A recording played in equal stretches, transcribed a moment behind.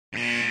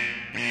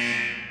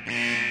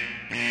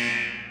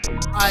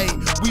Ayy,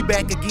 we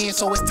back again,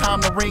 so it's time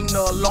to ring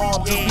the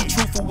alarm. Just be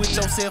truthful with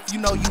yourself, you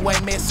know you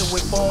ain't messing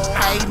with form.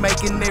 Ayy,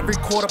 making every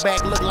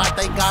quarterback look like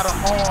they got an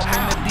arm,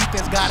 and the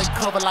defense got it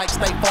covered like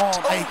State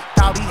Farm. Ayy,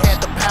 thought he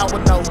had the power,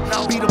 no,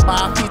 beat him by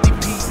a 50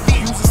 piece.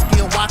 Use a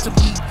skill, watch him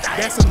eat,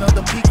 that's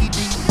another picky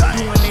D.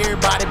 Doing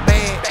everybody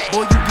bad,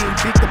 boy you getting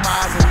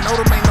victimized, and no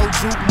them ain't no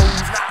juke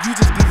moves, you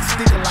just getting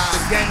stigmatized.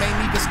 The game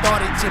ain't even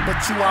started yet, but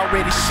you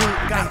already shook.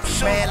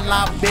 Mad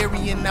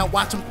librarian, now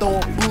watch him throw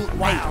a book.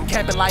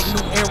 Capping like new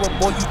era,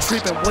 boy you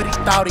tripping, what he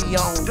thought he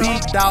on.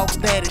 Big dog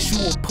status, you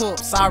a pup,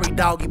 sorry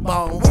doggy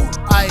bone.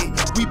 Ayy,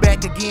 we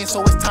back again,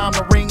 so it's time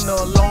to ring the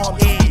alarm.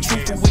 Just be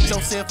truthful with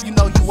yourself, you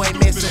know you ain't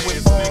messing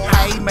with form.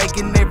 Ayy,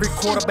 making every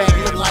quarterback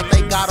look like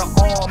they got an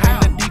arm,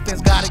 and the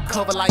defense got it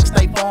covered like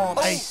State Farm.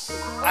 Ayy,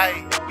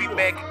 we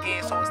back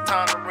again, so it's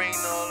time to ring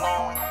the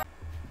alarm.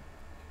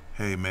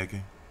 Hey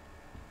Megan,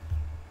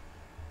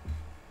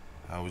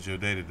 how was your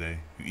day today?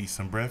 You eat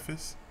some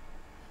breakfast?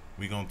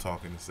 We gonna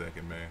talk in a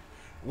second, man.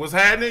 What's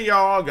happening,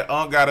 y'all?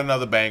 Got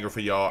another banger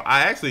for y'all.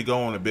 I actually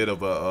go on a bit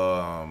of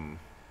a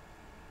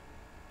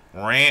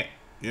rant,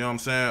 you know what I'm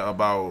saying,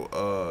 about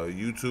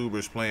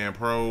YouTubers playing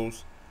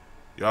pros.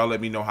 Y'all let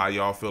me know how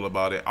y'all feel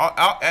about it.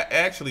 I'll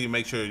actually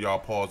make sure y'all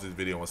pause this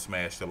video and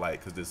smash the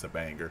like, because this is a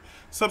banger.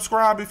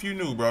 Subscribe if you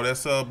new, bro. That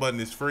sub button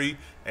is free.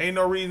 Ain't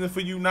no reason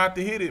for you not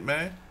to hit it,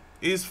 man.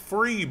 It's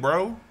free,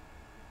 bro.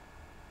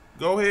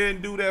 Go ahead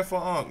and do that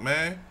for Unc,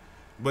 man.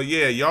 But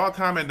yeah, y'all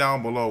comment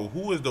down below,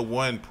 who is the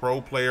one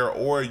pro player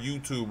or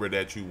YouTuber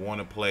that you want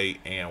to play,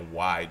 and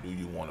why do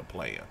you want to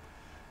play him?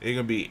 It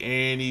can be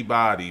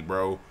anybody,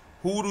 bro.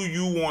 Who do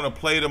you want to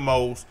play the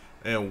most,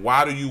 and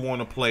why do you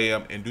want to play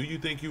him, and do you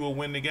think you will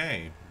win the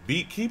game?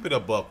 Keep it a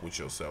buck with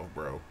yourself,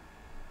 bro.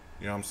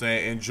 You know what I'm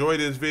saying? Enjoy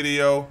this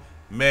video.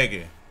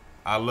 Megan,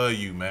 I love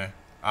you, man.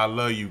 I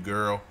love you,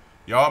 girl.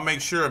 Y'all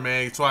make sure,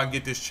 man, so I can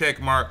get this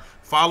check mark.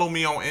 Follow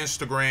me on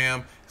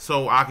Instagram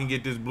so I can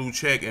get this blue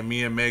check and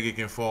me and Megan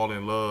can fall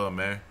in love,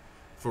 man.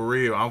 For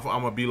real. I'm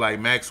going to be like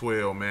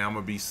Maxwell, man. I'm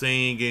going to be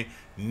singing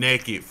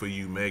naked for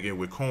you, Megan,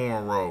 with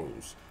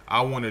cornrows.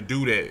 I want to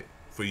do that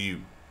for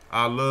you.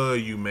 I love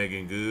you,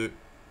 Megan Good.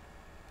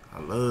 I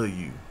love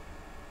you.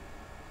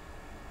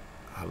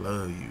 I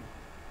love you.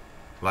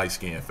 Light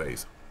skin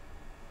face.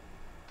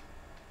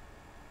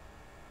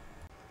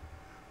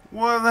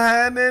 What's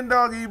happening,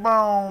 doggy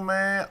bone,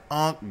 man?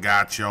 Unc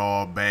got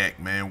y'all back,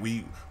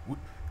 man.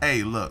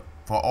 Hey, look,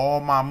 for all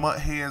my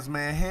mutt heads,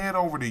 man, head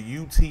over to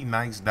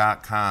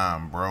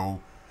utnice.com, bro,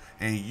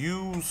 and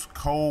use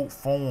code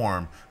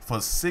FORM for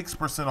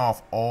 6%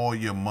 off all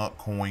your mutt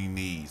coin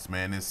needs,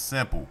 man. It's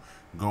simple.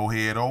 Go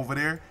ahead over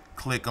there,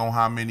 click on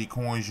how many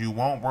coins you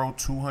want, bro.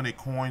 200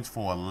 coins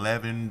for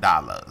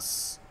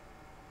 $11.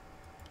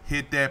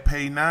 Hit that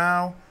pay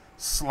now,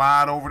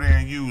 slide over there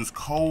and use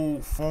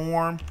code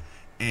FORM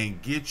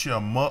and get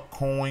your mutt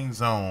coins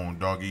on,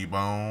 doggy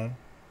bone.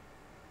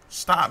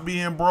 Stop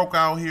being broke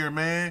out here,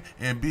 man,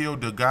 and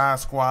build the God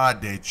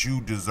Squad that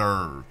you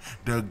deserve.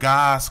 The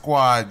God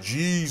Squad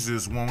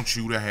Jesus wants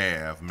you to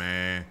have,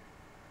 man.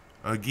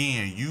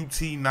 Again,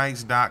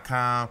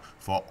 utnice.com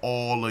for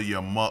all of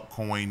your mutt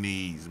coin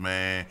needs,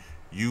 man.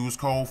 Use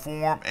code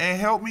FORM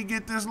and help me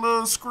get this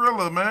little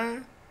Skrilla,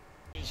 man.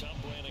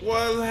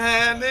 What's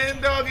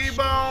happening, doggy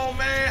bone,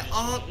 man?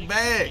 Unc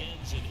back.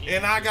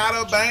 And I got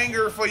a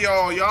banger for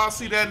y'all. Y'all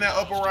see that in that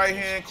upper right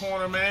hand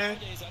corner, man?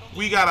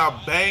 We got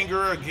a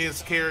banger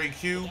against Carry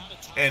Q,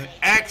 an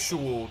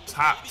actual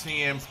top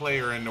 10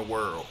 player in the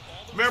world.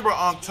 Remember,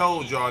 Unc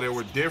told y'all there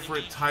were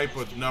different type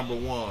of number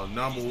one,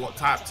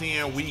 top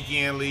 10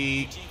 weekend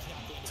league,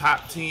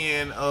 top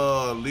 10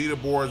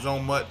 leaderboards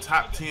on MUT,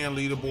 top 10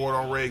 leaderboard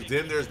on regs.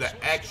 Then there's the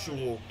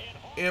actual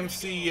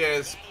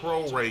MCS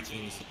pro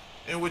rankings,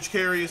 in which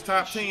Carry is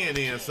top 10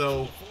 in.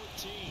 So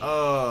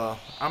I'm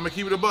gonna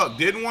keep it a buck.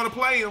 Didn't want to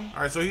play him.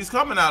 All right, so he's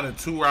coming out in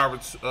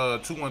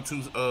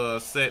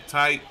 2-1-2 set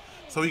tight,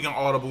 so he can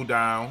audible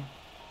down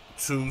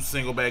 2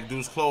 single back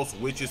deuce close,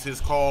 which is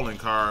his calling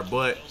card.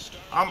 But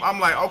I'm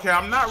like, okay,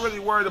 I'm not really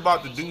worried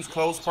about the deuce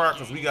close part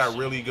because we got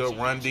really good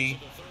run D.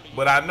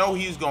 But I know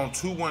he's going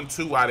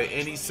 2-1-2 out of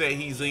any set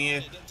he's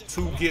in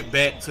to get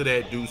back to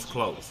that deuce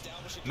close.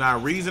 Now,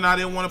 reason I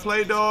didn't want to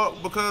play,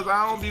 dog, because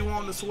I don't be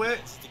wanting to sweat.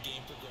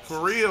 For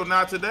real,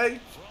 not today.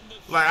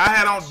 Like, I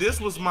had on, this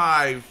was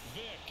my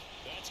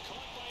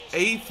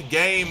 8th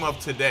game of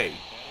today.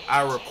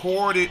 I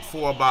recorded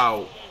for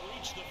about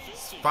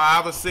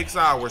 5 or 6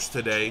 hours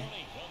today.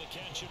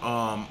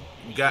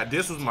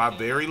 This was my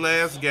very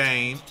last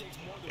game,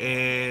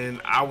 and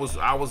I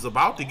was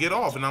about to get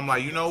off, and I'm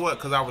like, you know what?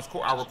 Because I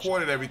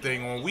recorded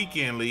everything on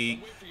Weekend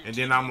League, and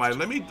then I'm like,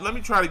 let me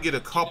try to get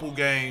a couple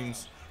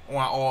games on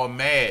all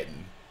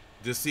Madden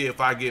to see if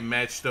I get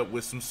matched up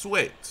with some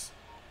sweats.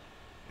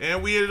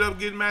 And we ended up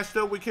getting matched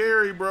up with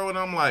Carry, bro. And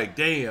I'm like,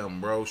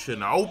 damn, bro,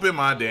 shouldn't I open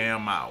my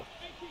damn mouth?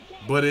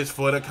 But it's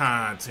for the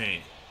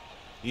content.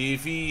 You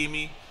feel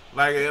me?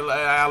 Like a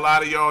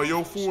lot of y'all,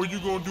 yo, Ford, you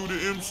gonna do the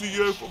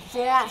MCF?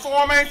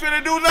 Form ain't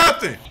finna do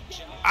nothing.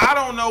 I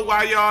don't know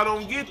why y'all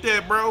don't get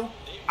that, bro.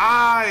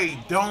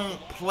 I don't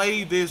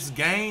play this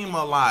game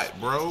a lot,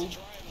 bro.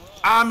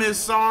 I'm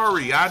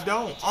sorry, I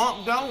don't.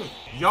 Don't.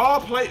 Y'all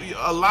play,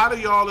 a lot of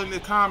y'all in the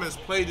comments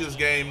play this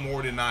game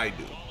more than I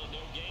do.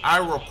 I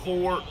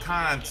record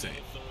content.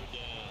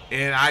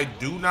 And I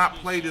do not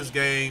play this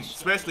game,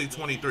 especially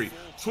 23.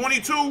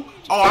 22, oh,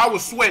 I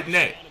was sweating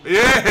that.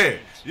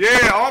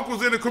 Yeah,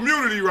 Uncle's in the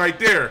community right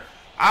there.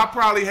 I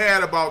probably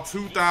had about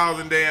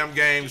 2,000 damn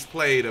games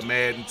played of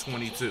Madden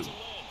 22.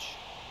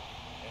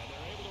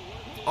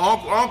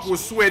 Uncle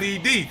was sweaty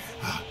D.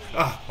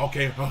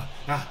 Okay.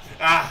 Like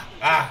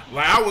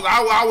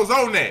I was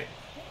on that.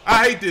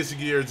 I hate this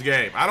year's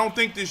game. I don't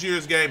think this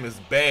year's game is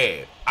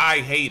bad. I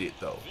hate it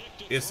though.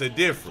 It's a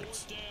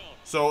difference.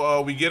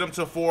 So we get them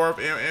to fourth,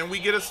 and we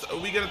get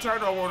a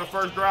turnover on the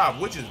first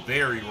drive, which is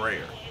very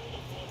rare.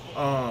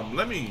 I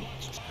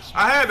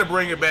had to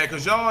bring it back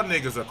because y'all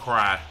niggas are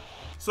cry.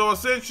 So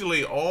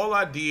essentially, all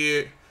I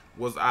did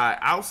was I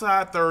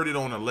outside thirded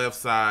on the left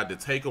side to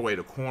take away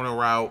the corner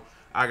route.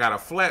 I got a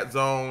flat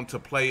zone to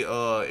play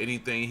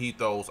anything he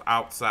throws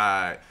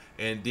outside.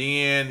 And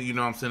then, you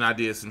know what I'm saying, I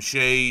did some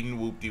shading,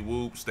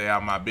 whoop-de-whoop, stay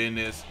out of my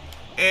business.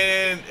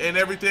 And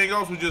everything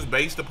else was just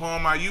based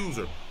upon my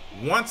user.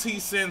 Once he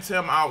sends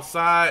him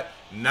outside,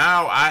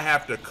 now I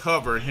have to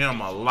cover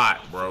him a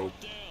lot, bro.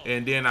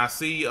 And then I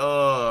see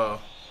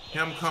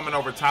him coming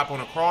over top on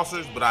the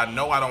crossers, but I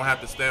know I don't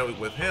have to stay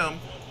with him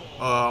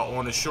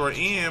on the short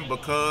end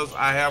because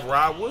I have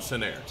Rod Woodson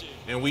there.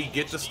 And we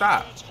get the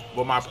stop.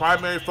 But my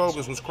primary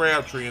focus was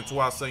Crabtree until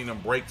I seen him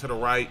break to the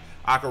right.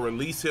 I could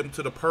release him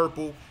to the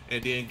purple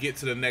and then get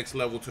to the next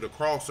level to the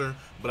crosser.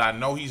 But I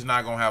know he's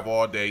not going to have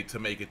all day to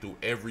make it through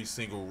every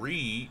single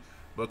read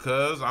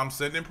because I'm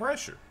sending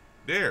pressure.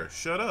 There,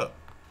 shut up.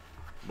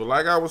 But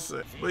like I was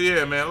saying,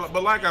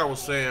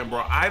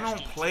 bro, I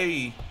don't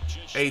play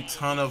a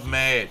ton of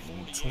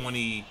Madden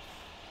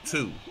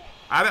 22.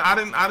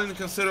 I didn't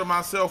consider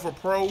myself a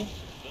pro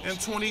in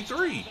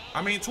 23.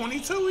 I mean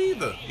 22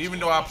 either, even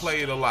though I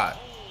played a lot.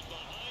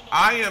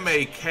 I am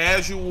a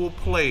casual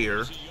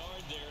player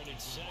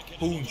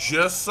who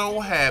just so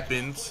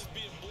happens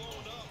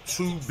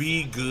to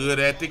be good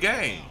at the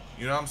game.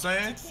 You know what I'm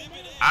saying?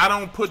 I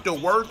don't put the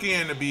work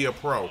in to be a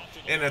pro.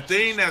 And the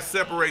thing that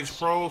separates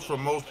pros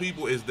from most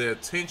people is the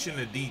attention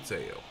to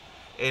detail.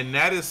 And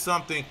that is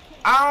something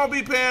I don't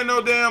be paying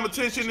no damn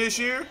attention this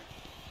year.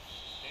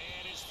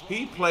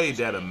 He played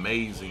that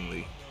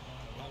amazingly.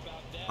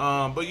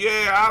 But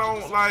yeah,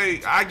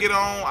 I get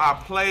on,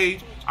 I play.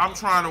 I'm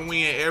trying to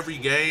win every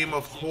game,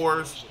 of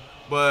course,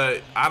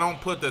 but I don't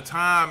put the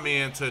time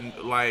in to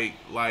like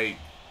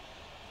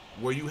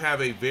where you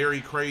have a very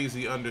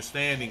crazy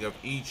understanding of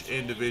each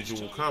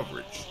individual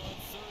coverage.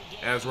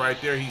 As right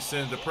there, he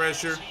sends the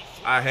pressure.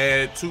 I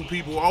had two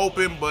people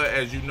open, but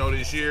as you know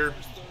this year,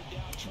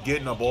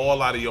 getting a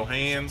ball out of your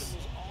hands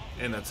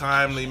in a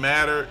timely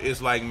manner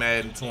is like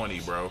Madden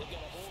 20, bro.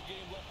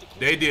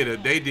 They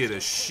did a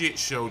shit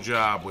show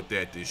job with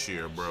that this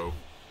year, bro.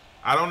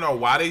 I don't know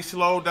why they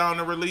slowed down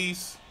the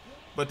release,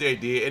 but they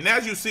did. And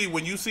as you see,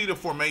 when you see the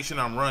formation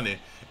I'm running,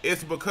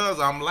 it's because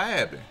I'm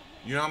labbing.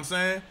 You know what I'm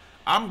saying?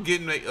 I'm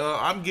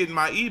getting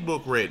my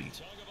ebook ready.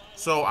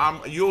 So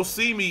you'll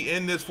see me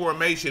in this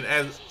formation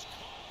as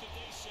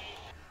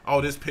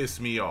this pissed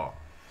me off.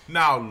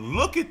 Now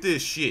look at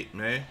this shit,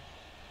 man.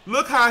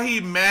 Look how he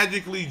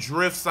magically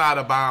drifts out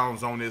of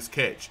bounds on this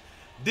catch.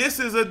 This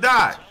is a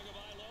dot.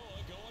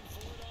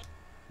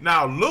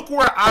 Now look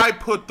where I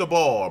put the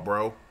ball,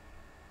 bro.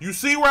 You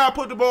see where I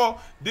put the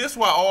ball? This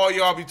why all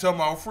y'all be talking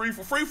about free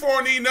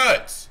for these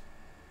nuts.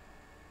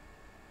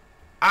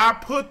 I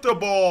put the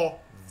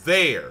ball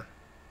there.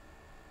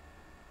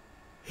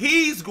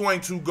 He's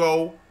going to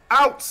go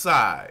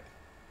outside.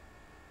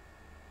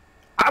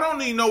 I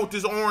don't even know what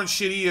this orange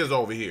shit is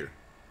over here.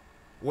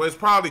 Well, it's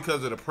probably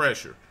because of the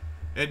pressure.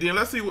 And then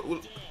let's see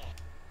what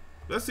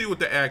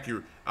the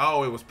accuracy.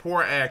 Oh, it was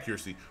poor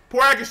accuracy.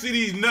 Poor accuracy,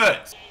 these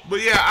nuts.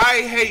 But yeah,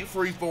 I hate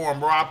freeform,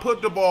 bro. I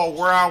put the ball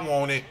where I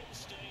want it.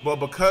 But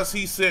because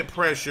he sent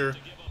pressure,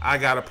 I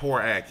got a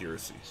poor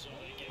accuracy.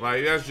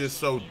 Like,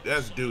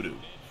 that's doo-doo.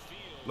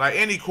 Like,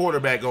 any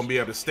quarterback gonna be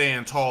able to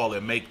stand tall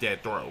and make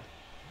that throw.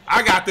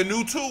 I got the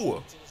new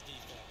Tua,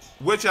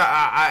 which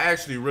I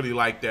actually really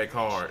like that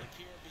card.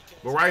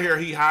 But right here,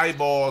 he high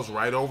balls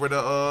right over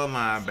the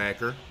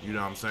linebacker. You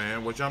know what I'm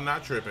saying? Which I'm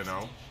not tripping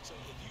on.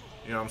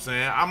 You know what I'm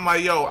saying? I'm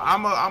like, yo,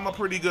 I'm a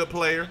pretty good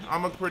player.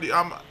 I'm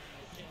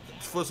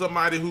for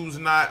somebody who's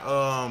not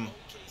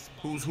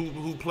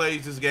who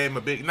plays this game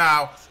a bit.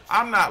 Now,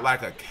 I'm not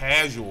like a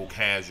casual.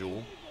 You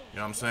know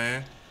what I'm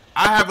saying?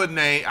 I have a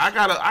name. I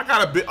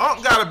got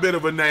a bit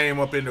of a name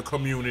up in the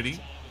community.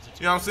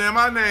 You know what I'm saying?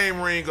 My name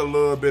ring a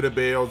little bit of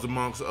bells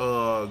amongst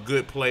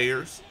good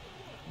players.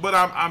 But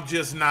I'm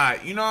just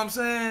not, you know what I'm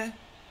saying?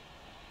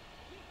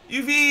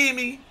 You feel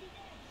me?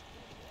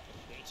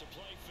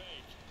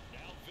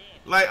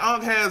 Like,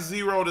 Unc has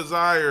zero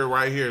desire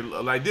right here.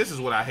 Like, this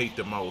is what I hate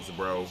the most,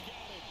 bro.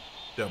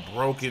 The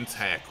broken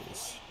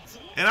tackles.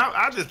 And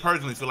I just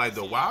personally feel like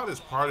the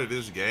wildest part of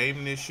this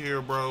game this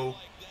year, bro,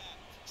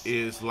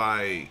 is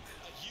like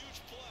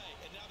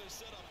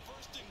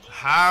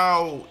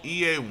how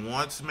EA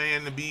wants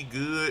man to be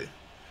good.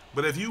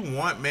 But if you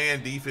want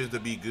man defense to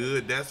be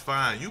good, that's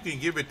fine. You can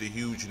give it the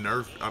huge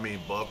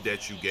buff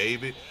that you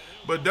gave it.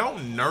 But don't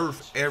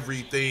nerf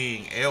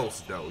everything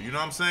else, though. You know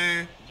what I'm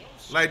saying?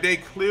 Like, they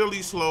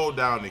clearly slowed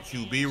down the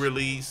QB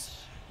release.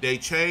 They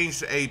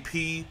changed the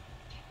AP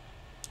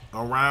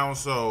around,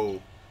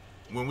 so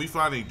when we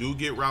finally do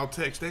get route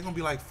text, they're going to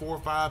be like 4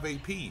 or 5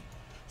 AP.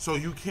 So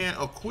you can't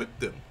equip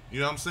them. You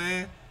know what I'm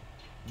saying?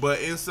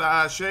 But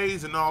inside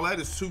shades and all that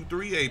is 2,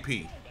 3 AP.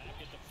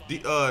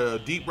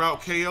 Deep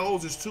route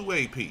KOs is 2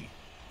 AP. You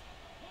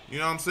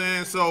know what I'm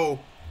saying? So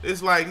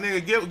it's like,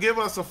 nigga, give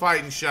us a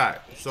fighting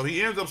shot. So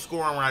he ends up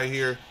scoring right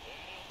here.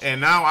 And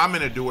now I'm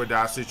in a do or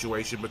die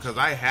situation because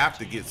I have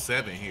to get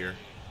 7 here,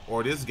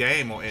 or this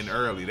game will end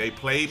early. They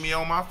played me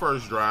on my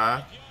first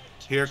drive.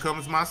 Here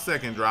comes my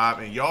second drive,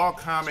 and y'all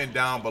comment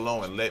down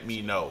below and let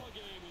me know.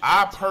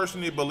 I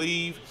personally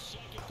believe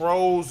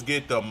pros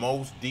get the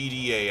most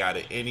DDA out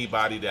of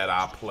anybody that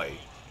I play.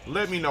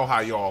 Let me know how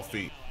y'all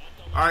feel.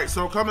 All right,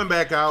 so coming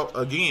back out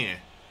again,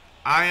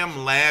 I am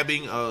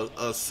labbing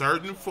a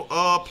certain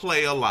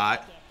play a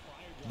lot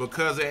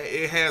because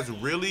it has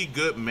really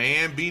good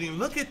man beating.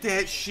 Look at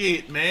that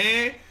shit,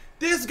 man.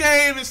 This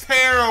game is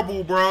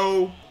terrible,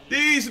 bro.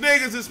 These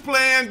niggas is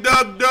playing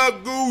duck,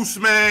 duck, goose,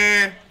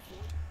 man.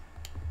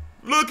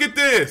 Look at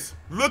this.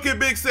 Look at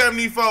Big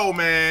 74,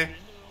 man.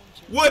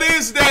 What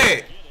is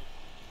that?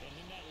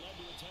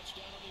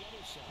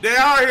 They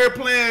out here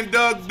playing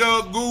duck,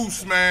 duck,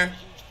 goose, man,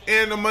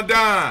 in the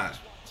Madden.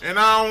 And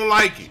I don't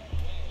like it.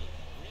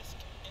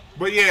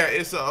 But yeah,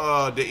 it's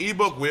the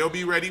ebook will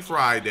be ready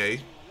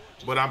Friday,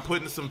 but I'm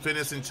putting some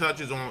finishing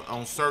touches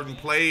on certain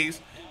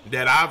plays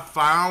that I've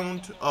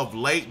found of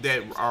late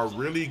that are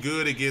really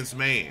good against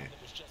man.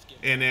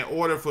 And in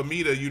order for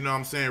me to, you know what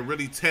I'm saying,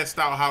 really test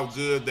out how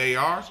good they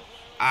are,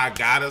 I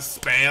gotta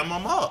spam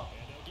them up.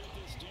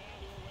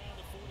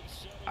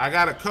 I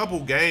got a couple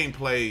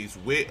gameplays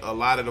with a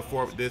lot of the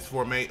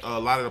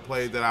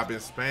plays that I've been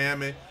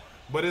spamming.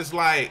 But it's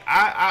like,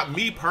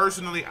 me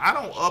personally, I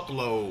don't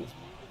upload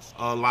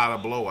a lot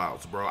of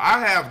blowouts, bro. I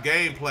have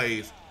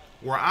gameplays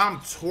where I'm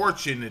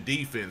torching the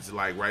defense,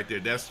 like right there.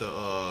 That's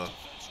the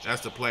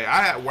play.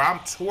 Where I'm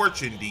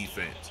torching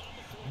defense,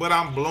 but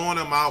I'm blowing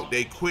them out.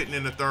 They quitting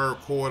in the third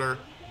quarter.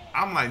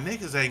 I'm like,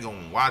 niggas ain't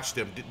gonna watch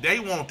them. They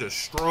want the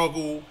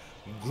struggle,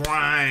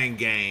 grind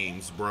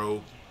games,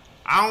 bro.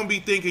 I don't be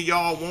thinking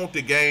y'all want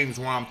the games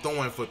where I'm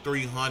throwing for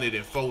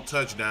 304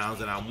 touchdowns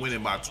and I'm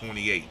winning by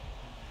 28.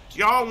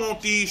 Y'all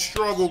want these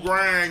struggle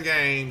grind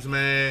games,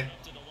 man.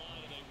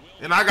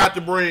 And I got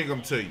to bring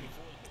them to you.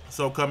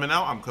 So coming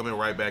out, I'm coming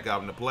right back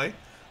out in the play.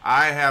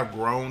 I have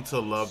grown to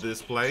love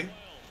this play.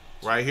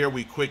 Right here,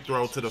 we quick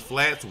throw to the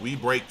flats. We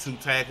break 2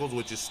 tackles,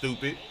 which is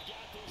stupid.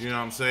 You know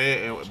what I'm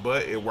saying?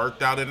 But it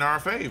worked out in our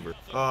favor.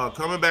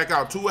 Coming back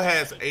out, Tua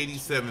has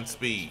 87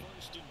 speed.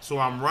 So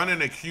I'm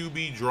running a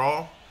QB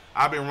draw.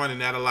 I've been running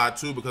that a lot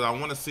too because I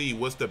want to see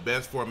what's the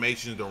best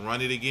formation to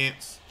run it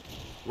against.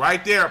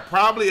 Right there,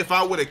 probably if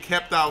I would have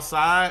kept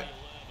outside,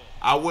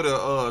 I would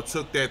have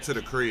took that to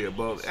the crib.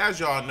 But as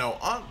y'all know,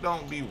 Unc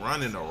don't be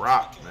running the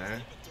rock,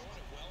 man.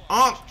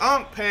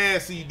 Unc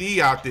pass ED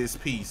out this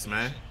piece,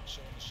 man.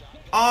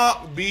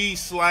 Unc be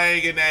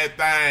slanging that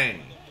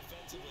thing.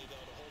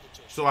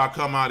 So I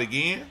come out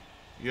again,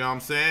 you know what I'm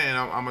saying? And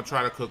I'm going to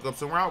try to cook up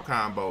some route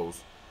combos.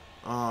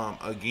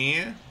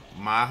 Again,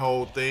 my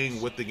whole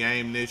thing with the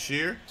game this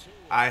year,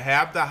 I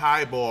have the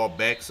high ball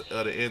backs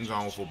of the end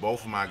zone for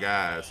both of my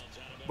guys.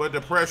 But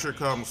the pressure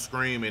comes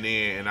screaming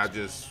in, and I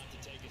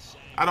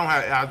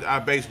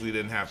basically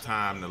didn't have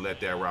time to let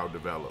that route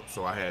develop,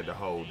 so I had to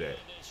hold that.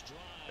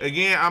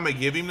 Again, I'm gonna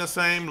give him the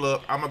same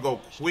look. I'm gonna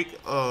go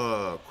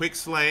quick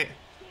slant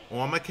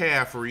on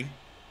McCaffrey,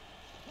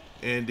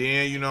 and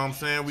then you know what I'm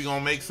saying, we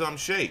gonna make something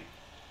shake.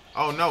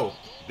 Oh no,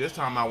 this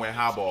time I went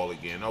high ball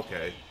again.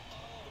 Okay,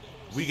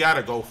 we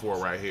gotta go for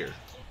it right here.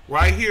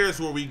 Right here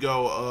is where we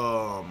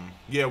go.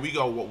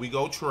 We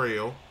go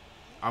trail.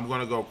 I'm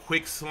gonna go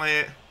quick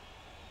slant.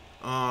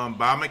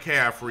 By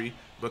McCaffrey,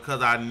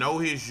 because I know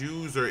his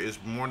user is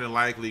more than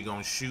likely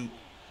gonna shoot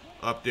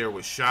up there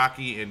with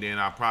Shockey, and then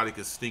I probably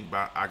could sneak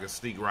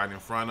right in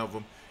front of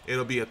him.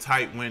 It'll be a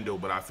tight window,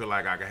 but I feel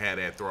like I can have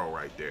that throw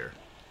right there.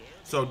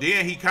 So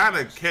then he kind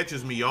of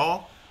catches me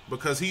off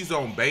because he's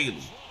on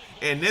Bailey,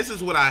 and this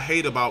is what I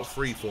hate about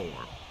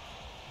freeform.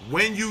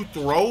 When you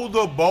throw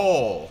the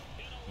ball,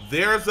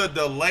 there's a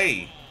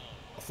delay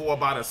for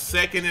about 1.5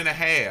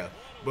 seconds.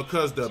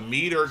 Because the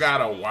meter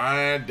gotta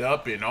wind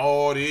up and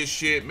all this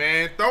shit,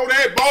 man. Throw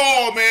that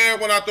ball, man,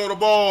 when I throw the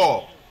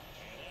ball.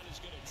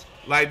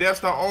 Like,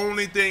 that's the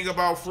only thing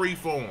about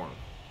freeform.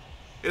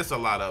 It's a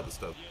lot of other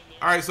stuff.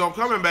 All right, so I'm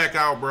coming back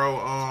out,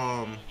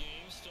 bro.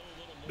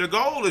 The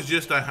goal is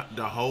just to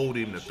hold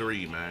him to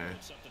 3, man.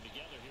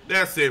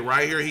 That's it.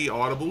 Right here, he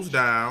audibles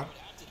down.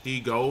 He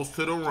goes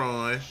to the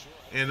run.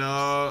 And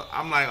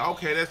I'm like,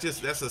 okay, that's a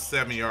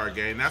 7-yard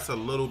gain. That's a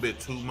little bit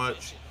too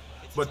much.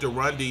 But the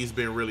run D's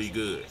been really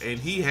good. And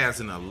he has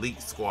an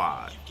elite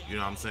squad. You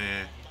know what I'm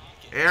saying?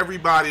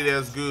 Everybody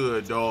that's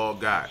good, dog,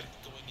 got it.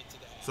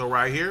 So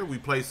right here, we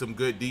play some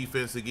good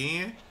defense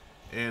again,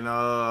 and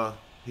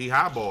he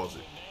highballs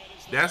it.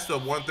 That's the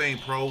one thing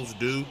pros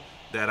do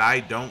that I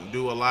don't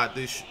do a lot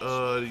this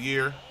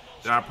year,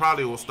 that I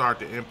probably will start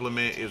to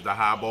implement, is the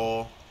high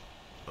ball.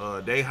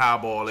 They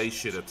highball they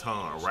shit a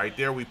ton. Right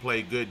there, we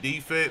play good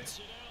defense.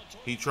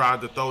 He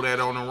tried to throw that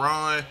on the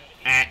run.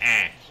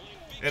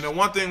 And the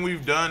one thing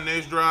we've done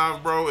this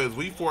drive, bro, is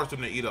we forced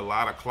him to eat a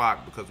lot of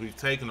clock because we've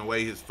taken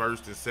away his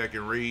first and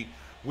second read.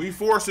 We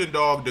forcing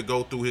dog to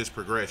go through his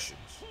progressions.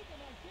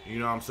 You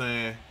know what I'm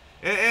saying?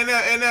 And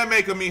that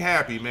making me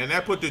happy, man.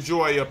 That put the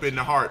joy up in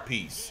the heart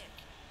piece.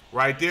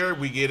 Right there,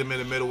 we get him in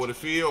the middle of the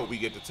field. We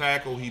get the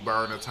tackle. He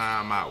burned a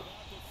timeout.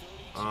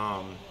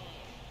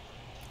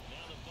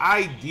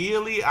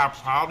 Ideally, I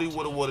probably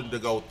would have wanted to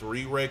go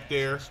 3 rec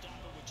there.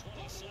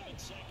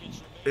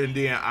 And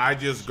then I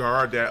just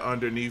guard that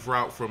underneath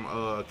route from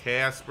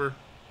Casper.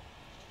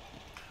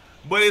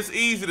 But it's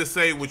easy to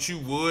say what you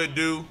would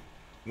do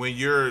when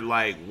you're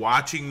like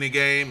watching the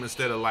game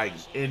instead of like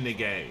in the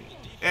game.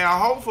 And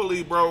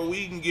hopefully, bro,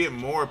 we can get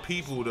more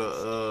people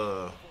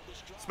to,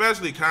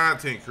 especially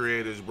content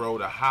creators, bro,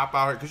 to hop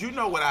out here. Because you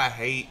know what I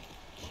hate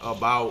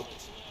about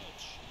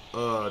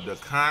the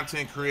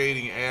content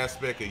creating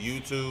aspect of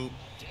YouTube?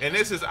 And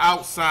this is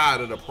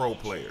outside of the pro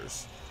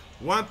players.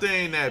 One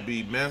thing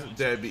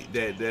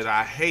that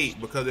I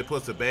hate, because it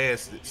puts a bad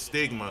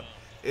stigma,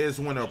 is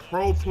when a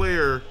pro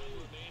player,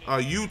 a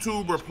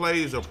YouTuber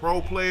plays a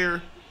pro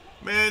player.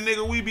 Man,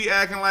 nigga, we be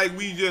acting like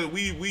we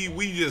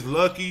just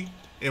lucky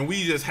and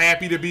we just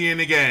happy to be in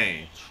the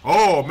game.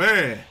 Oh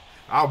man,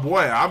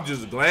 boy, I'm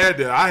just glad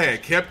that I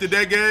had kept it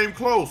that game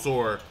close.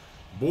 Or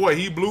boy,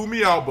 he blew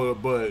me out,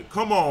 but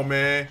come on,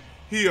 man,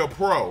 he a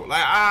pro.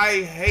 Like,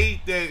 I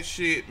hate that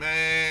shit,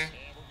 man.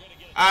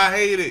 I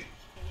hate it.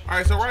 All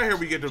right, so right here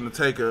we get them to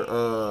take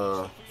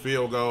a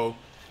field goal,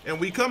 and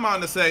we come out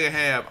in the second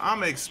half.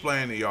 I'm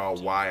explaining to y'all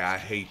why I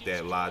hate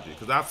that logic,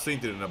 because I've seen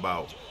it in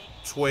about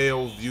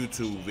 12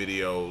 YouTube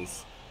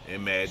videos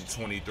in Madden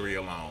 23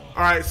 alone.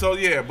 All right, so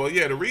yeah,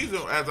 the reason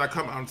as I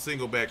come on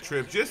single back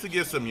trips, just to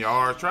get some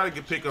yards, try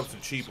to pick up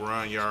some cheap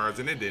run yards,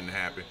 and it didn't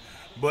happen.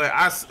 But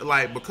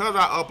because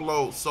I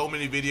upload so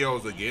many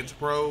videos against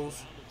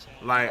pros,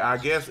 like, I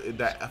guess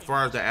that as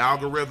far as the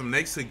algorithm,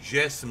 they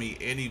suggest me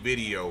any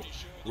video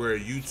where a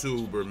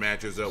YouTuber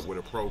matches up with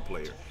a pro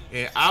player.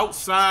 And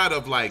outside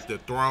of like the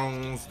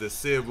Thrones, the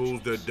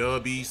Civils, the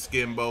Dubbies,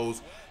 Skimbos,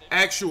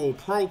 actual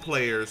pro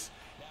players,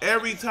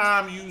 every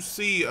time you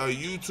see a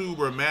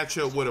YouTuber match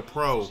up with a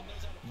pro,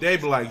 they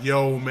be like,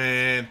 yo,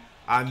 man,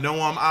 I know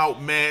I'm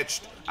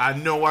outmatched. I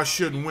know I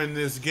shouldn't win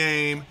this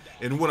game.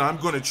 And what I'm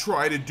going to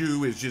try to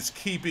do is just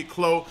keep it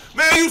close.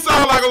 Man, you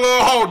sound like a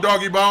little hoe,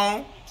 doggy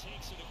bone.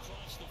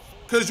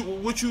 Because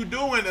what you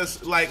doing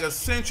is, like,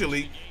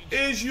 essentially,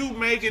 is you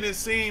making it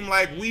seem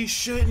like we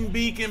shouldn't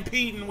be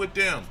competing with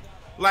them.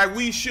 Like,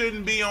 we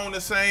shouldn't be on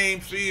the same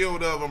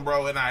field of them,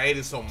 bro. And I hate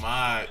it so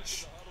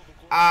much.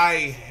 I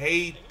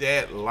hate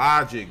that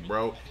logic,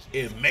 bro.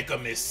 It make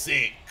me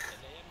sick.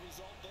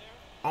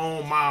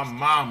 On my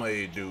mama,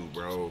 it do,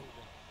 bro.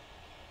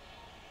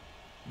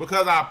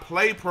 Because I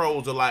play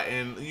pros a lot,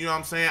 and you know what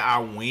I'm saying? I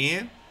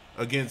win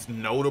against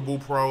notable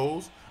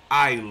pros.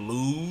 I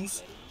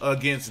lose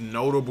against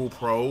notable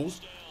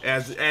pros.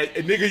 As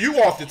nigga,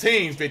 you off the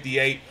team,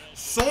 58.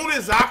 Soon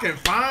as I can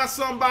find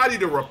somebody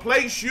to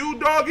replace you,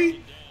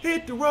 doggy,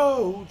 hit the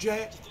road,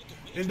 Jack.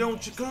 And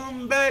don't you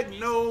come back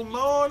no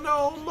more,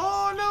 no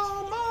more,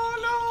 no more,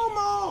 no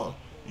more.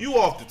 You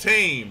off the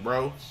team,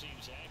 bro.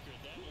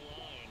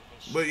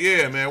 But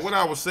yeah, man, what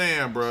I was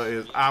saying, bro,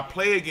 is I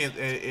play against,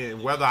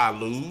 and whether I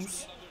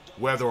lose,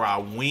 whether I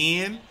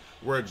win,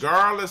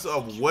 regardless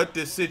of what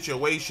the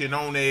situation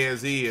on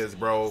theirs is,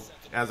 bro,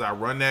 as I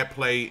run that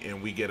play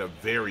and we get a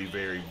very,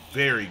 very,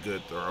 very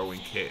good throw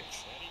and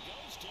catch,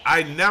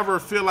 I never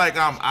feel like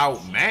I'm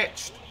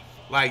outmatched.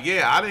 Like,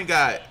 yeah, I didn't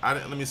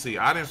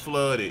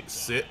flood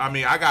it. I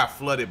mean, I got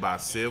flooded by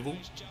Civil.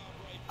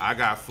 I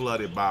got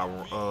flooded by,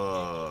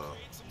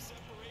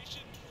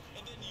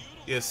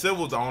 yeah,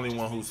 Civil's the only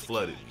one who's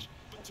flooded me.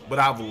 But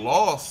I've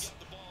lost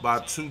by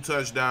 2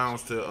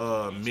 touchdowns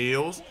to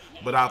Mills.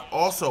 But I've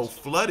also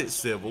flooded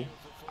Civil.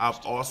 I've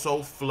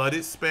also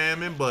flooded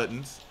Spam and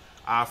Buttons.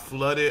 I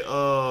flooded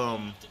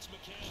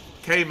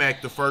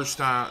K-Mac the first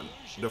time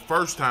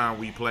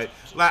we played.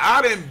 Like,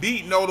 I didn't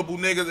beat notable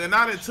niggas, and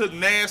I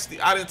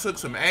didn't took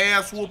some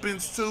ass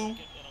whoopings too.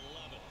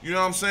 You know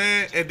what I'm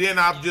saying? And then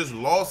I've just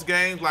lost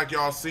games, like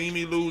y'all see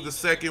me lose the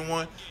second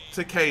one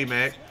to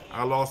K-Mac.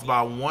 I lost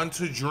by 1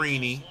 to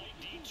Dreeny.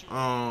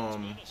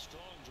 I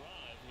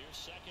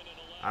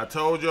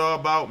told y'all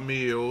about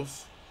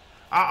Mills.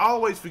 I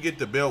always forget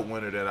the belt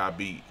winner that I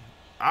beat.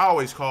 I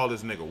always call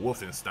this nigga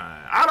Wolfenstein.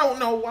 I don't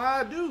know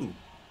why I do.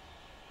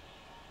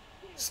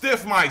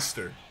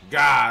 Stiffmeister.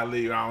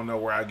 Golly, I don't know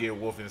where I get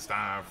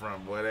Wolfenstein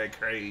from. Boy, that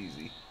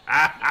crazy.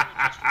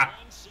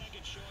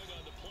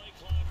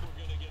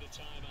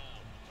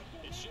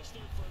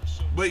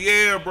 But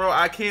yeah, bro,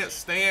 I can't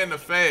stand the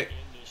fact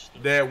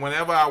that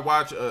whenever I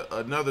watch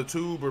another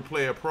tuber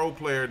play a pro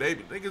player, they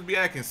just be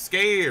acting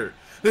scared.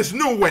 There's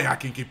no way I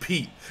can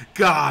compete.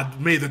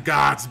 God, may the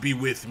gods be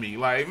with me.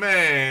 Like,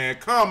 man,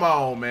 come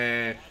on,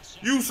 man.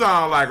 You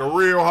sound like a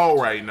real hoe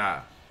right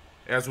now.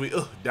 As we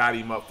dot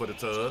him up for the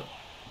tub.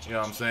 You know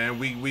what I'm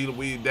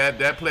saying?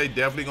 That play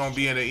definitely gonna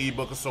be in the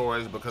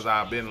ebook-osaurus because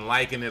I've been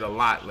liking it a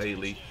lot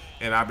lately.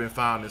 And I've been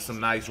finding some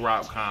nice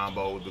route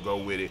combos to go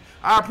with it.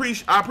 I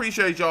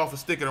appreciate y'all for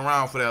sticking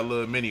around for that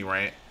little mini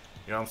rant.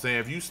 You know what I'm saying?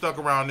 If you stuck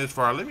around this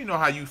far, let me know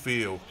how you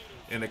feel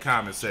in the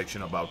comment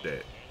section about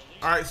that.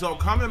 All right, so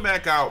coming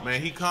back out,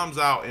 man, he comes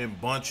out in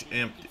bunch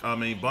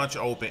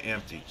open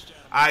empty.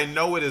 I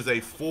know it is a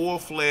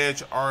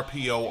full-fledged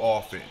RPO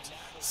offense.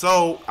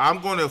 So I'm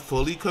going to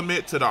fully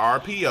commit to the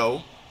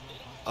RPO.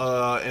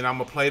 And I'm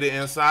going to play the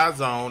inside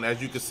zone.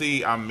 As you can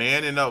see, I'm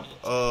manning up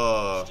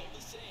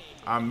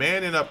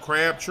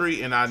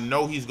Crabtree, and I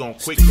know he's going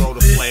to quick throw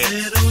the flat.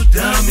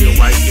 And be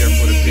right there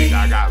for the pick.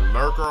 I got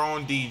Lurker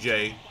on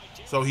DJ,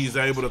 so he's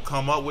able to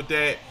come up with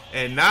that.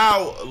 And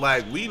now,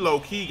 like, we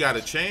low-key got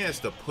a chance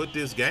to put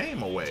this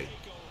game away.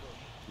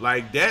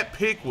 Like, that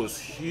pick was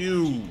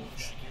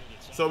huge.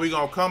 So we're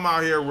going to come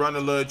out here, run a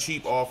little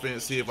cheap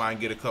offense, see if I can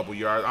get a couple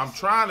yards. I'm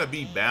trying to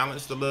be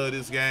balanced a little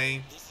this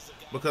game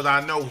because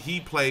I know he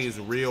plays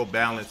real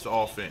balanced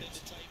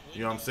offense.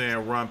 You know what I'm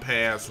saying? Run,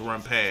 pass,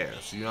 run,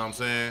 pass. You know what I'm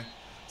saying?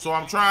 So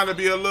I'm trying to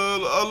be a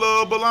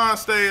little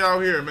balance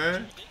out here,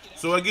 man.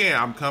 So again,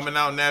 I'm coming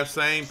out in that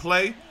same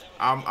play.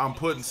 I'm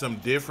putting some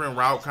different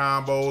route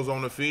combos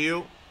on the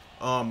field.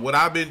 What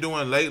I've been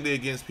doing lately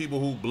against people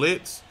who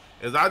blitz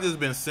is I just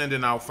been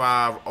sending out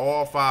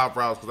all five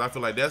routes because I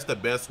feel like that's the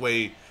best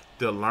way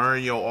to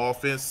learn your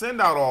offense. Send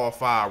out all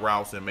 5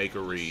 routes and make a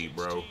read,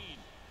 bro.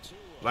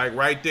 Like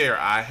right there,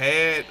 I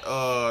had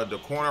the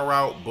corner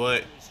route,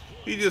 but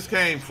he just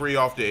came free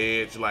off the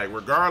edge. Like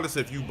regardless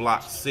if you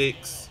block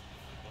 6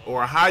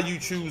 or how you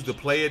choose to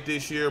play it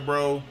this year,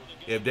 bro,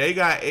 if they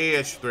got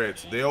edge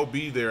threats, they'll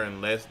be there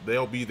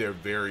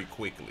very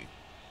quickly.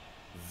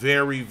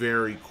 Very,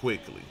 very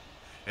quickly.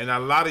 And a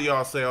lot of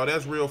y'all say, oh,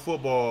 that's real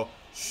football.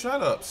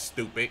 Shut up,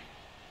 stupid.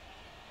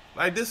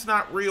 Like, this is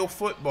not real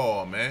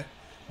football, man.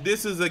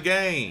 This is a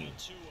game.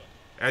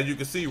 As you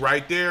can see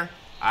right there,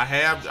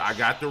 I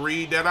got the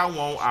read that I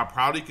want. I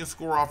probably can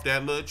score off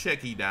that little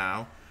checky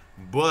down.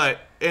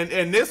 But,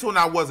 and this one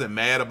I wasn't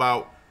mad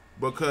about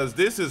because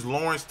this is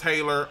Lawrence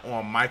Taylor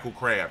on Michael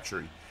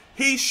Crabtree.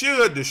 He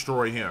should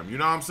destroy him. You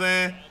know what I'm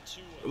saying?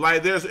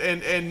 Like, there's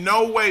in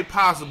no way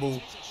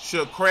possible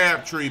should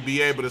Crabtree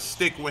be able to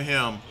stick with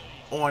him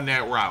on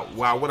that route.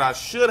 Well, what I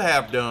should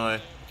have done,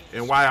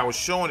 and why I was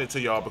showing it to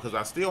y'all, because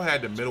I still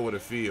had the middle of the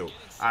field.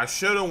 I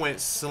should have went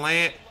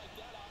slant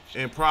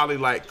and probably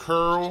like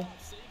curl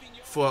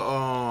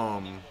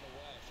for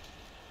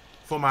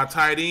my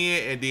tight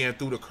end, and then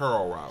through the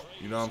curl route.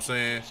 You know what I'm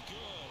saying?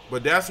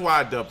 But that's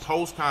why the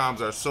post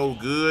comms are so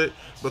good,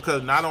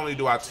 because not only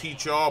do I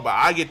teach y'all, but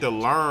I get to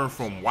learn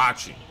from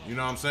watching. You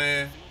know what I'm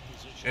saying?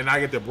 And I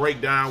get to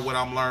break down what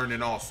I'm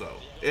learning also.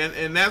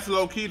 And that's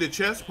low-key the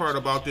chess part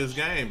about this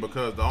game,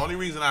 because the only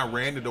reason I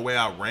ran it the way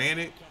I ran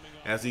it,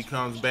 as he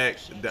comes back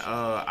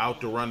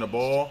out to run the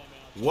ball,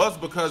 was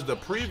because the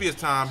previous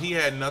time he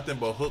had nothing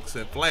but hooks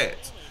and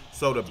flats.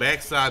 So the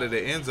backside of the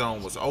end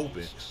zone was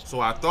open. So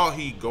I thought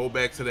he'd go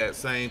back to that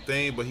same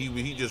thing, but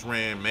he just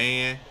ran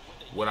man.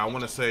 What I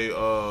want to say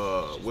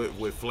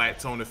with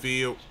flats on the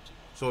field.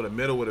 So the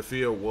middle of the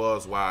field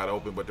was wide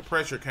open, but the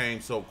pressure came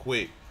so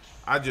quick.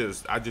 I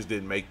just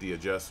didn't make the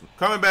adjustment.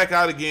 Coming back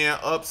out again,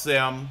 up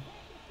 7.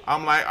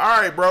 I'm like,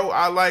 all right, bro.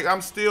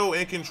 I'm still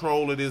in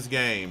control of this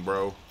game,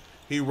 bro.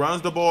 He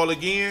runs the ball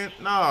again.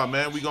 Nah,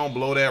 man, we gonna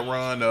blow that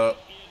run up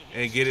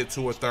and get it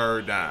to a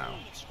 3rd down.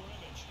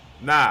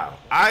 Now,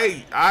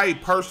 I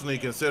personally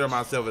consider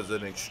myself as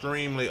an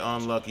extremely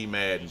unlucky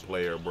Madden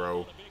player,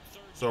 bro.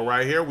 So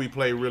right here, we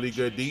play really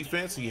good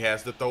defense. He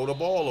has to throw the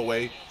ball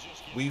away.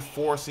 We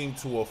force him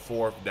to a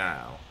 4th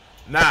down.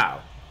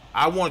 Now,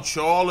 I want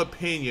y'all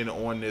opinion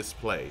on this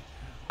play.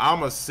 I'm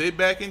going to sit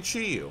back and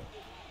chill.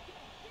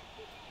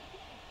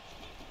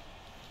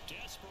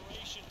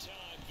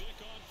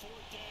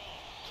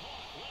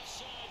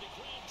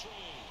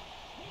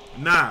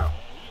 Now,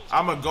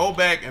 I'm going to go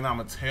back and I'm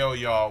going to tell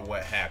y'all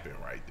what happened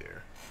right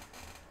there.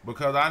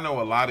 Because I know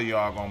a lot of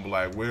y'all going to be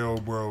like, well,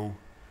 bro,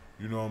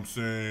 you know what I'm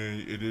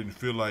saying? It didn't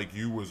feel like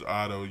you was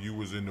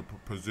in the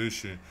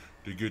position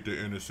to get the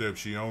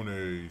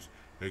interceptions,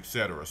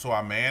 etc. So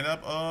I man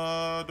up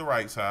the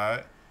right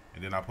side,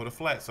 and then I put a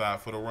flat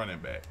side for the running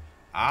back.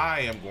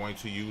 I am going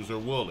to use a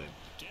Woolen.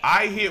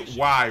 I hit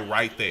Y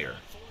right there.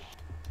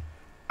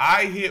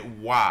 I hit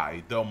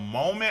Y. The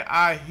moment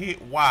I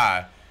hit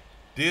Y,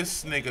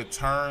 this nigga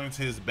turns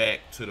his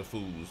back to the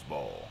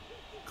foosball.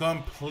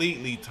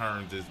 Completely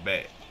turns his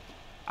back.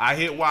 I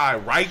hit Y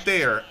right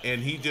there,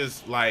 and he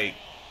just, like,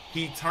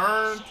 he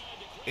turned,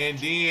 and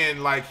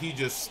then, like, he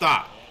just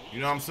stopped. You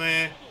know what I'm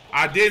saying?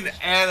 I didn't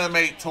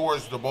animate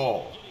towards the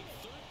ball.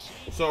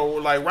 So,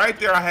 like, right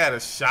there, I had a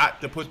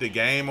shot to put the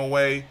game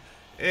away.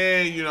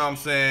 And, you know what I'm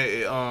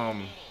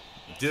saying,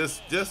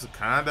 just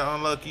kind of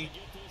unlucky.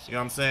 You know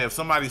what I'm saying? If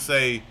somebody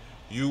say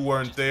you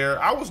weren't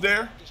there, I was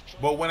there.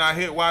 But when I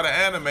hit Y to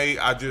animate,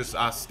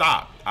 I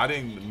stopped. I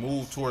didn't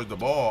move towards the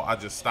ball. I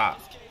just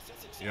stopped.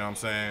 You know what I'm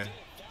saying?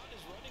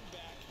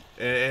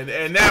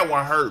 And that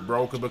one hurt,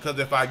 bro. Because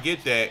if I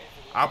get that,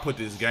 I put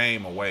this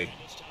game away.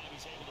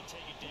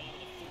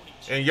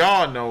 And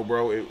y'all know,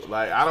 bro.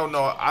 I don't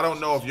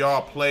know if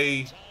y'all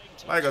play.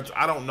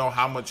 I don't know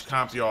how much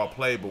comp y'all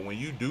play, but when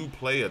you do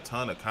play a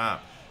ton of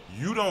comp,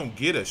 you don't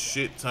get a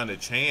shit ton of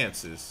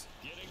chances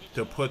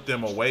to put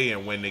them away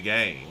and win the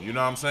game. You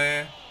know what I'm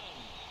saying?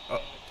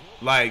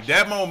 Like,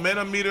 that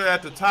momentum meter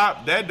at the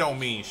top, that don't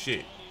mean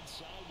shit.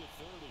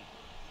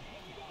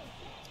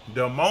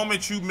 The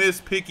moment you miss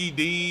picky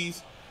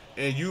Ds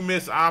and you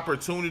miss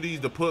opportunities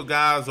to put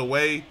guys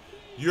away,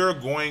 you're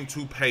going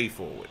to pay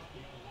for it.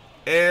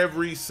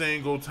 Every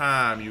single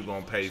time you're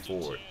going to pay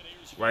for it.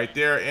 Right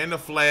there in the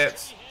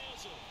flats.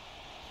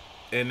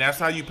 And that's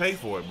how you pay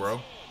for it,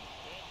 bro.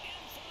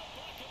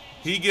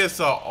 He gets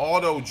an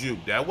auto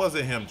juke. That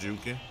wasn't him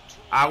juking.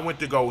 I went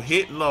to go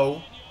hit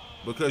low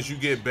because you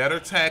get better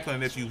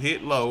tackling if you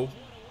hit low.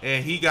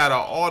 And he got an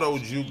auto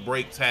juke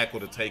break tackle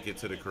to take it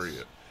to the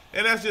crib.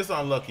 And that's just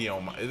unlucky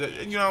on my, you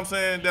know what I'm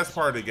saying? That's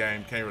part of the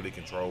game. Can't really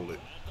control it.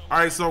 All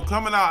right, so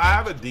coming out, I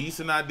have a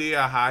decent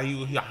idea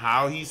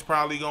how he's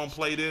probably going to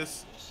play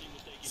this.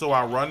 So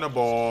I run the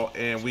ball,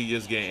 and we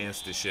just get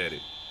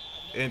insta-shedded.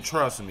 And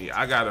trust me,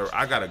 I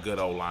got a good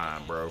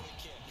O-line, bro.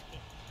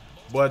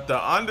 But the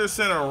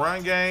under-center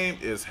run game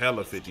is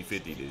hella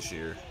 50-50 this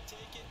year.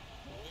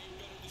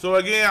 So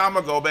again, I'm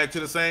going to go back to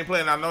the same play.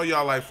 And I know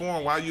y'all like,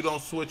 Foreign, why you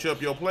don't switch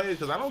up your plays?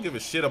 Because I don't give a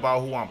shit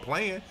about who I'm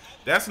playing.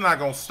 That's not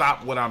going to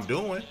stop what I'm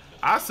doing.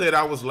 I said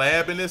I was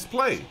labbing this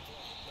play.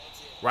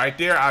 Right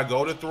there, I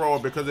go to throw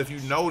it. Because if you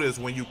notice,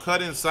 when you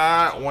cut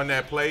inside on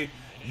that play,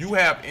 you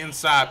have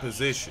inside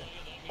position.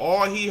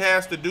 All he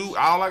has to do,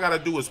 all I got to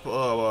do is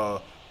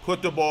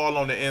put the ball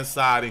on the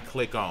inside and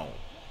click on.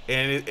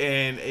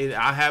 And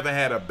I haven't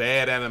had a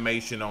bad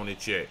animation on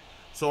it yet.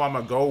 So I'm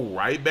going to go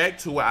right back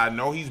to it. I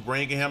know he's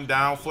bringing him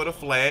down for the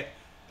flat.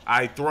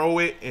 I throw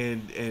it,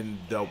 and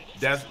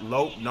that's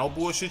low. No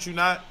bullshit, you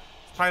not.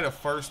 It's probably the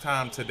first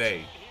time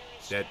today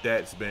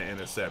that's been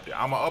intercepted.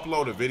 I'm going to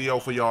upload a video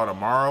for y'all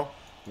tomorrow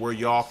where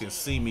y'all can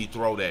see me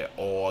throw that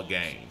all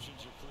game.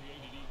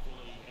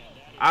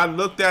 I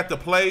looked at the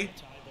play,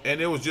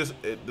 and it was just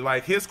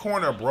like his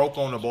corner broke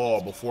on the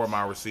ball before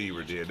my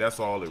receiver did. That's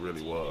all it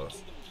really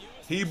was.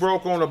 He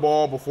broke on the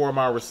ball before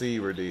my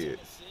receiver did.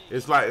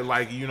 It's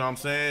like you know what I'm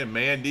saying?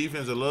 Man,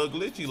 defense a little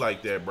glitchy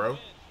like that, bro.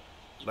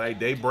 Like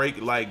they break,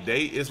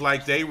 it's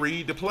like they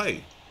read the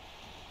play.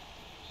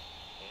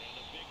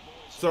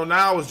 So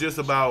now it's just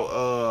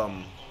about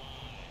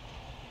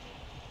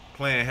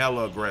playing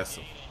hella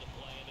aggressive.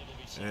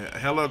 And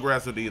hella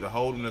aggressive to either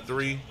holding the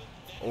 3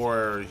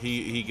 or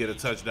he get a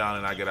touchdown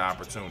and I get an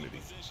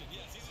opportunity.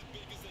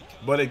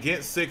 But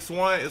against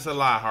 6-1, it's a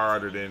lot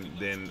harder than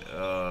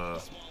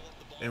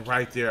and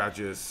right there I'm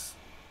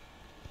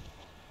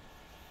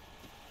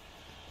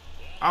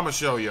going to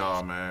show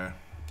y'all, man.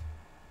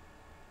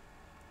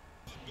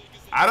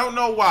 I don't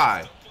know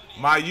why.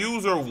 My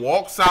user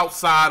walks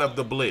outside of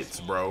the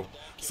blitz, bro.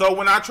 So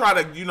when I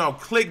try to, you know,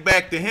 click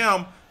back to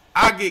him,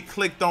 I get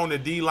clicked on the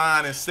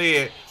D-line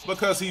instead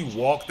because he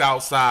walked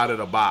outside of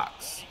the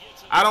box.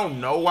 I don't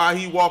know why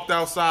he walked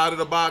outside of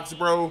the box,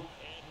 bro.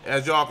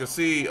 As y'all can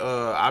see,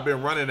 I've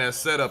been running that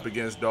setup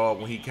against Dog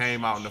when he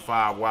came out in the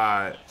 5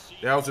 wide.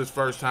 That was his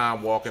first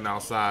time walking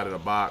outside of the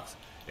box.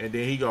 And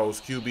then he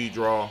goes QB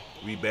draw.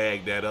 We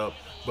bagged that up.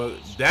 But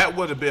that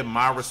would have been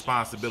my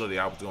responsibility.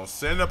 I was going to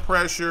send the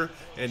pressure,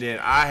 and then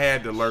I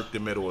had to lurk the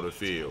middle of the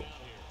field.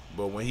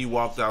 But when he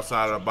walked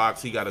outside of the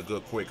box, he got a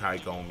good quick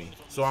hike on me.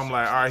 So I'm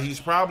like, all right, he's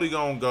probably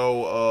going to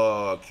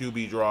go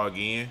QB draw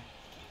again.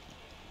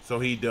 So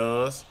he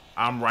does.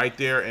 I'm right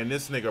there, and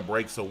this nigga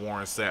breaks a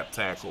Warren Sapp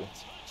tackle.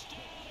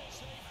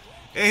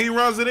 And he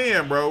runs it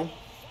in, bro.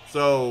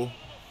 So,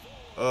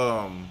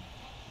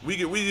 we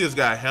just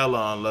got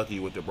hella unlucky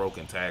with the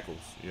broken tackles.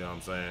 You know what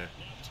I'm saying?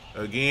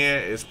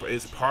 Again,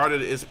 it's part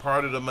of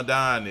the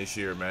Madden this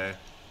year, man.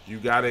 You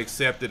gotta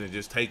accept it and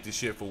just take the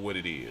shit for what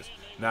it is.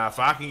 Now, if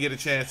I can get a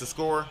chance to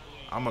score,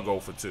 I'm gonna go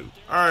for 2.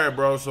 All right,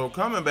 bro. So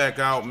coming back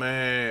out,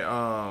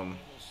 man.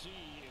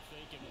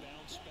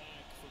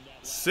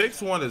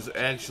 6-1 is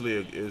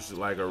actually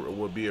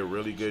would be a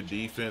really good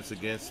defense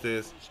against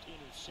this.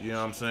 You know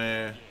what I'm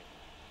saying?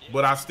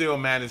 But I still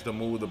managed to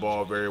move the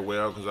ball very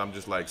well because I'm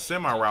just like,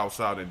 send my routes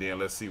out and then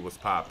let's see what's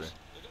popping.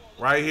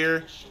 Right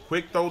here,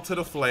 quick throw to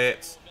the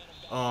flats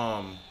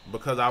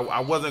because I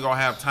wasn't going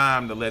to have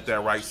time to let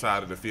that right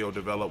side of the field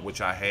develop,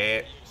 which I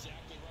had.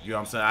 You know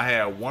what I'm saying? I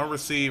had one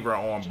receiver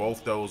on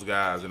both those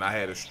guys, and I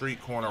had a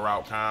street corner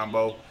route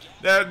combo.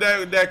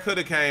 That could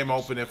have came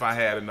open if I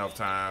had enough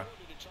time.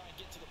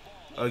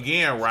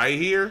 Again, right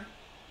here,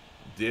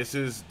 this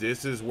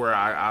is where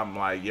I'm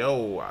like,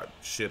 yo,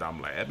 shit,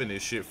 I'm labbing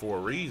this shit for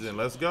a reason.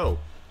 Let's go.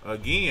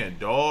 Again,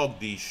 Dog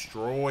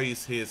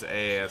destroys his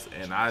ass,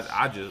 and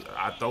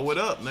I throw it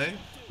up, man.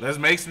 Let's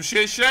make some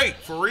shit shake,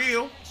 for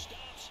real.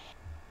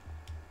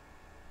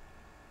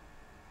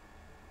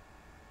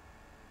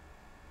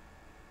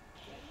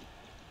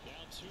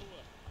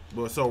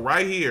 But so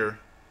right here,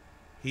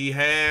 he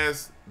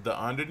has the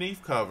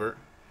underneath covered.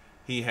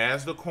 He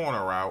has the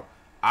corner route.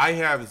 I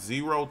have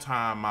 0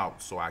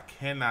 timeouts, so I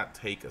cannot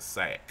take a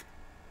sack.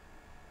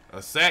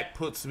 A sack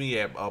puts me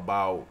at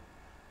about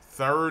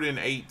 3rd and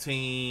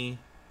 18.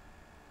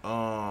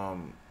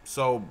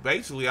 So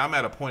basically, I'm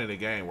at a point in the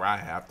game where I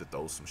have to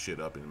throw some shit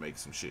up and make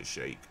some shit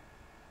shake.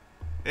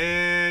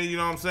 And you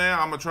know what I'm saying?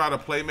 I'm gonna try to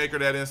playmaker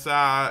that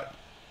inside,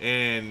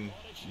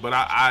 but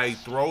I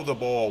throw the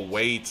ball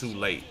way too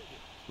late.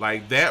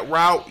 Like that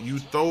route, you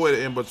throw it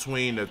in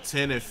between the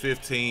 10 and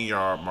 15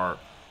 yard mark.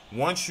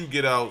 Once you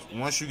get up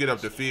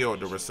the field,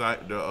 the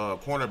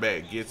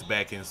cornerback gets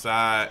back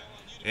inside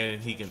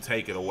and he can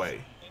take it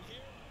away.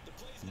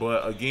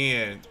 But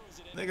again,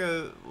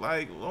 nigga,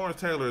 like Lawrence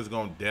Taylor is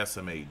gonna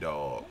decimate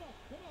dog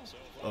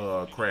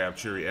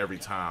Crabtree every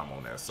time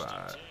on that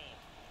side.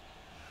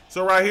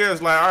 So right here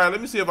it's like, all right,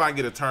 let me see if I can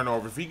get a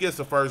turnover. If he gets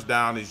the first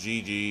down, it's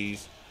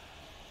GG's.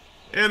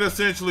 And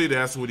essentially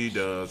that's what he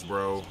does,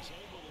 bro.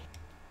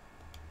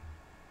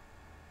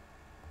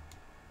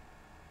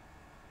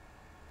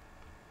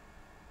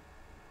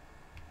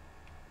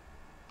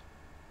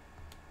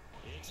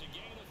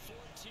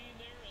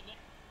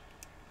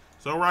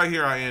 So right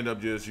here I end up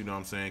just, you know what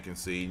I'm saying,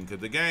 conceding because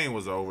the game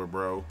was over,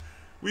 bro.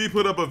 We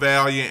put up a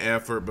valiant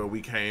effort, but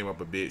we came up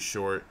a bit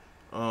short.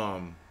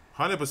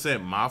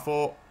 100% my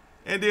fault.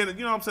 And then,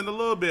 you know what I'm saying, a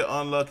little bit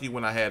unlucky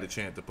when I had a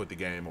chance to put the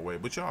game away.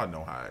 But y'all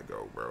know how it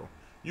go, bro.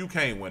 You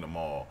can't win them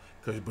all,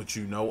 but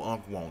you know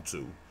Unc want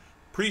to.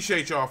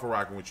 Appreciate y'all for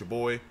rocking with your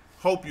boy.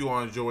 Hope you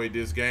all enjoyed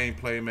this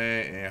gameplay,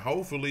 man. And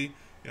hopefully, you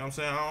know what I'm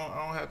saying,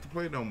 I don't have to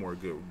play no more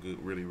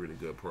really, really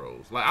good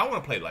pros. Like, I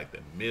want to play, like, the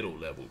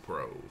middle-level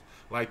pros.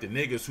 Like, the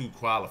niggas who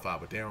qualify,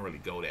 but they don't really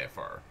go that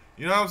far.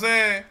 You know what I'm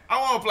saying?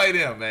 I want to play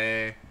them,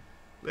 man.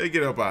 Let's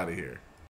get up out of here.